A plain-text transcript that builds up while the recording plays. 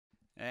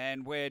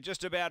And we're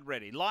just about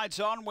ready. Lights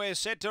on. We're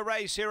set to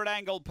race here at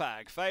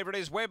Angle-Park. Favourite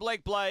is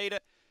Webleck Blade.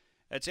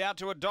 It's out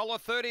to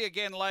 $1.30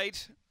 again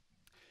late.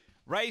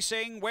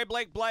 Racing,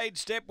 Webleck Blade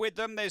step with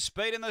them. There's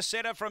speed in the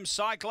centre from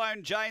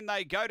Cyclone Jane.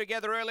 They go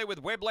together early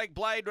with Webleck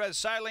Blade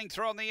sailing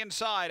through on the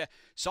inside.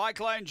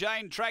 Cyclone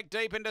Jane tracked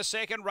deep into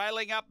second,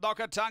 railing up.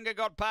 Nokatunga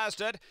got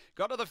past it.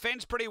 Got to the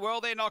fence pretty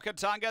well there,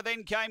 Nokatunga.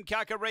 Then came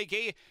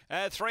Kakariki.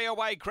 3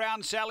 away,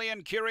 Crown Sally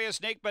and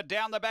Curious Nick, but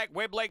down the back,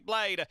 Webleck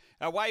Blade.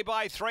 Away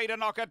by 3 to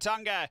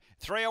Nokatunga.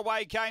 3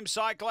 away came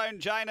Cyclone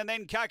Jane and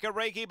then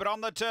Kakariki, but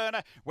on the turn,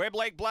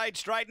 Webleck Blade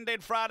straightened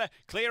in front.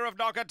 Clear of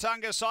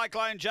Nokatunga,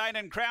 Cyclone Jane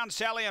and Crown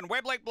Sally, and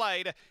Webleck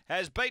Blade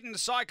has beaten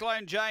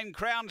Cyclone Jane,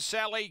 Crown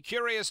Sally,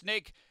 Curious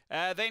Nick,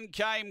 then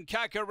came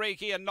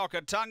Kakariki and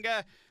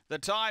Nokatunga. The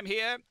time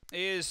here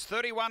is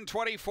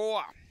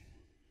 31:24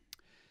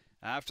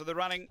 after the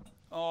running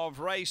of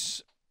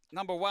race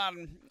number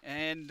 1,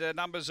 and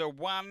numbers are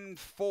 1,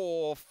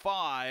 4,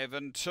 5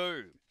 and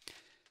 2.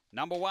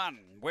 Number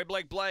 1,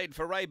 Webleck Blade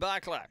for Ray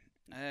Buckler.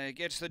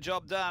 Gets the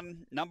job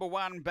done. Number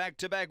 1,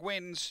 back-to-back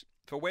wins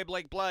for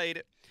Webleck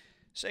Blade.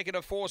 Second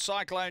to 4,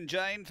 Cyclone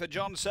Jane for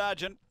John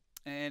Sargent.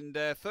 And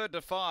third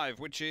to 5,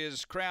 which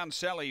is Crown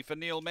Sally for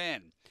Neil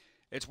Mann.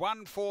 It's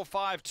 1, 4,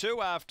 5,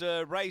 2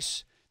 after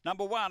race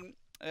number 1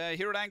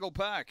 here at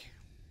Angle-Park.